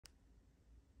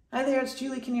Hi there, it's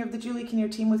Julie Kinnear of the Julie Kinnear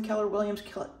team with Keller Williams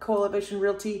Co-Elevation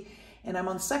Realty, and I'm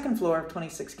on the second floor of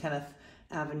 26 Kenneth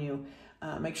Avenue.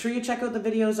 Make sure you check out the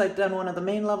videos. I've done one of the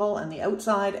main level and the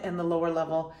outside and the lower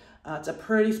level. It's a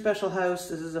pretty special house.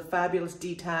 This is a fabulous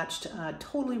detached,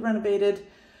 totally renovated,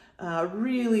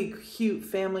 really cute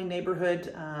family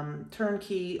neighborhood,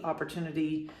 turnkey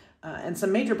opportunity, and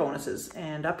some major bonuses.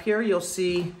 And up here you'll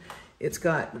see it's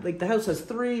got, like, the house has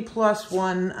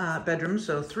 3+1 bedrooms,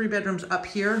 so 3 bedrooms up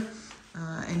here.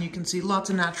 And you can see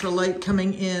lots of natural light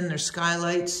coming in. There's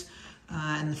skylights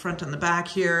in the front and the back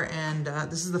here. And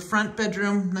this is the front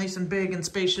bedroom, nice and big and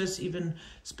spacious, even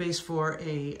space for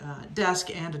a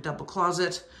desk and a double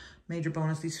closet. Major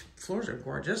bonus, these floors are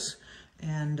gorgeous.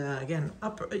 And again,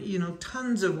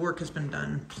 tons of work has been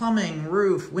done. Plumbing,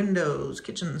 roof, windows,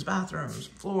 kitchens, bathrooms,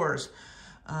 floors.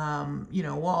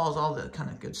 Walls, all the kind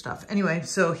of good stuff. Anyway,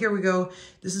 so here we go.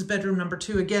 This is bedroom number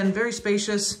 2. Again, very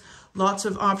spacious, lots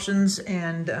of options.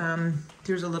 And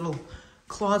here's a little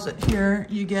closet here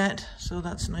you get. So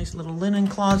that's a nice little linen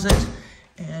closet.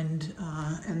 And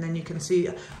then you can see,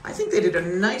 I think they did a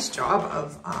nice job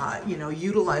of,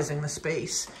 utilizing the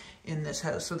space in this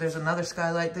house. So there's another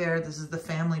skylight there. This is the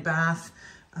family bath.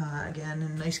 Again,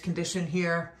 in nice condition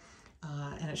here.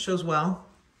 And it shows well.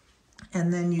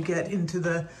 And then you get into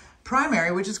the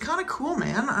primary, which is kind of cool,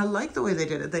 man. I like the way they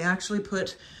did it. They actually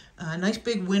put a nice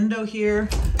big window here.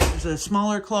 There's a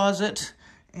smaller closet.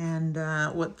 And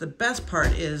what the best part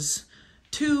is,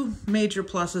 2 major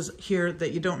pluses here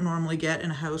that you don't normally get in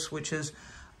a house, which is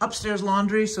upstairs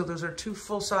laundry. So those are 2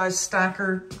 full-size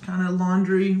stacker kind of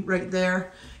laundry right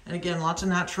there. And again, lots of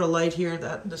natural light here.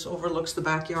 This overlooks the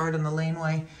backyard and the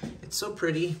laneway. It's so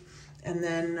pretty. And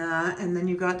then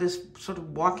you got this sort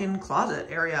of walk-in closet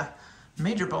area,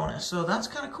 major bonus. So that's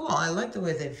kind of cool. I like the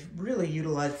way they've really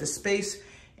utilized this space.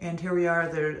 And here we are.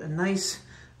 There's a nice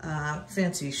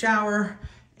fancy shower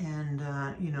and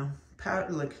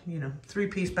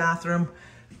 3-piece bathroom.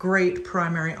 Great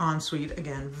primary ensuite.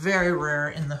 Again, very rare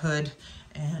in the hood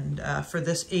and for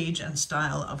this age and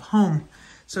style of home.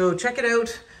 So check it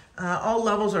out. All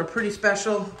levels are pretty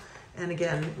special. And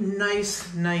again, nice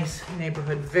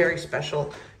neighborhood, very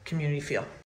special community feel.